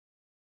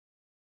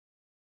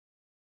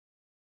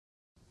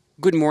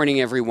Good morning,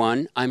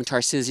 everyone. I'm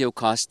Marchesseau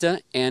Costa,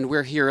 and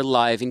we're here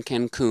live in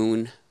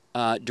Cancun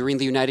during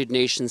the United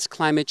Nations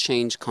Climate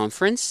Change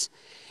Conference.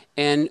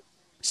 And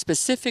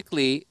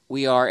specifically,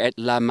 we are at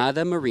La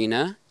Amada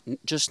Marina,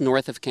 just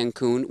north of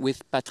Cancun,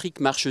 with Patrick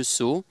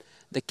Marchesseau,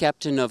 the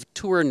captain of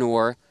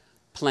TûRANOR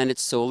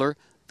PlanetSolar,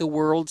 the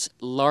world's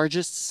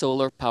largest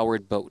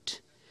solar-powered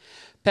boat.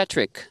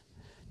 Patrick,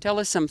 tell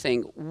us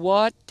something.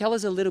 Tell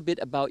us a little bit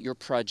about your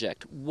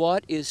project.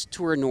 What is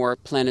TûRANOR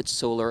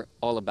PlanetSolar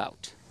all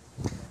about?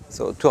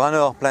 So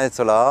TÜRANOR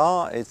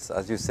PlanetSolar, it's,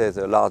 as you say,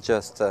 the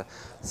largest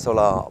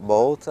solar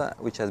boat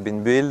which has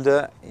been built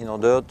in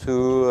order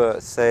to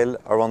sail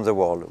around the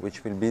world,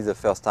 which will be the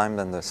first time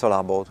that the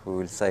solar boat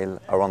will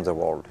sail around the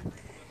world.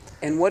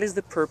 And what is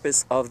the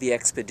purpose of the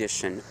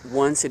expedition?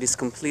 Once it is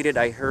completed,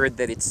 I heard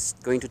that it's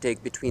going to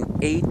take between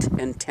 8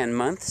 and 10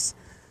 months.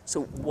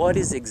 So what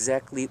is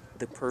exactly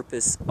the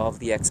purpose of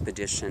the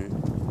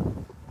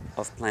expedition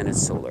of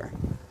PlanetSolar?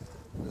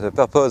 The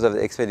purpose of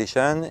the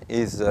expedition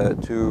is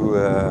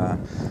to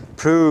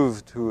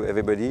prove to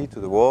everybody, to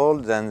the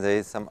world, that there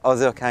is some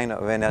other kind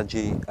of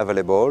energy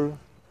available,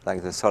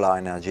 like the solar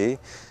energy,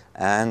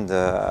 and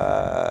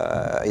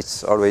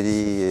it's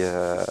already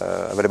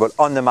available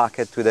on the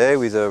market today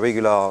with a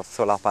regular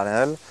solar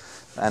panel.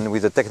 And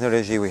with the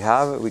technology we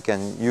have, we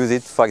can use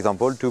it, for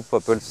example, to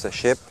propulse a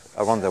ship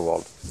around the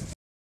world.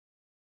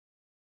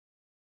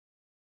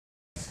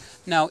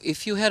 Now,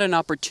 if you had an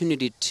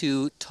opportunity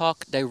to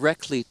talk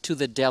directly to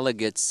the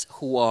delegates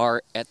who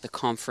are at the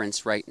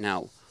conference right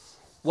now,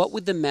 what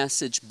would the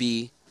message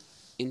be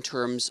in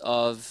terms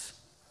of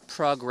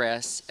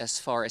progress as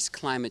far as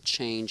climate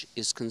change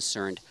is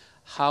concerned?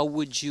 How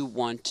would you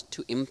want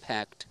to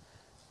impact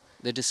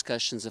the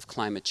discussions of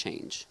climate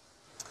change?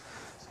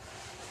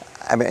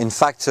 I mean, in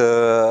fact,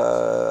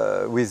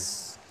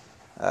 this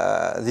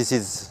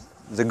is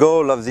the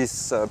goal of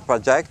this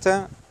project.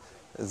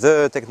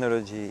 The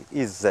technology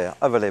is there,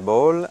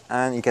 available,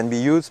 and it can be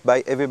used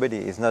by everybody.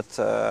 It's not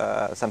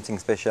something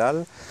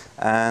special,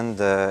 and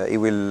it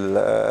will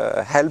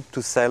help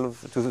to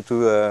save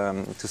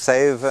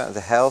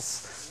the health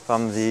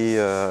from the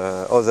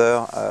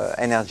other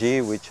energy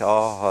which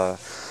are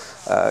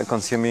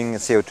consuming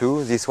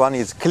CO2. This one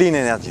is clean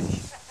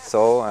energy.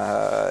 So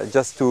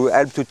just to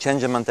help to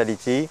change the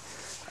mentality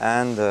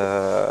and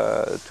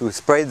to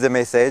spread the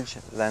message,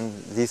 then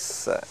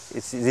this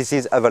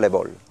is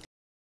available.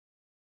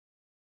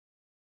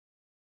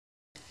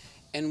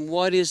 And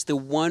what is the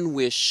one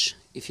wish,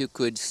 if you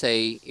could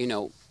say,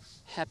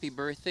 happy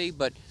birthday,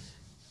 but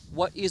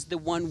what is the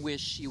one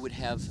wish you would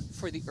have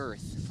for the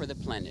Earth, for the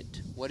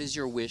planet? What is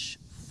your wish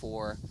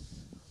for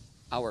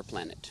our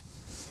planet?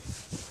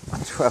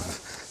 To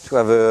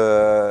have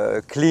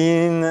a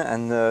clean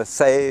and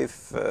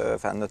safe,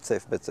 not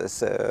safe, but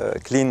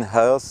clean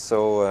Earth.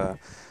 So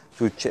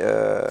clean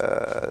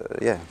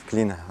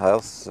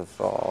Earth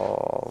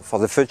for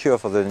the future,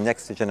 for the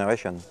next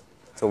generation.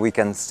 So we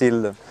can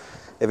still.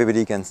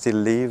 Everybody can still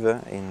live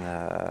in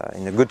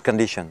a good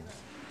condition.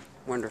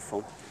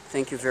 Wonderful.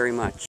 Thank you very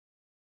much.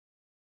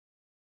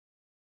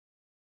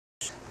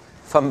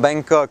 From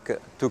Bangkok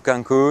to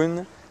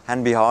Cancun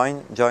and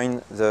behind,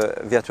 join the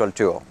virtual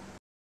tour.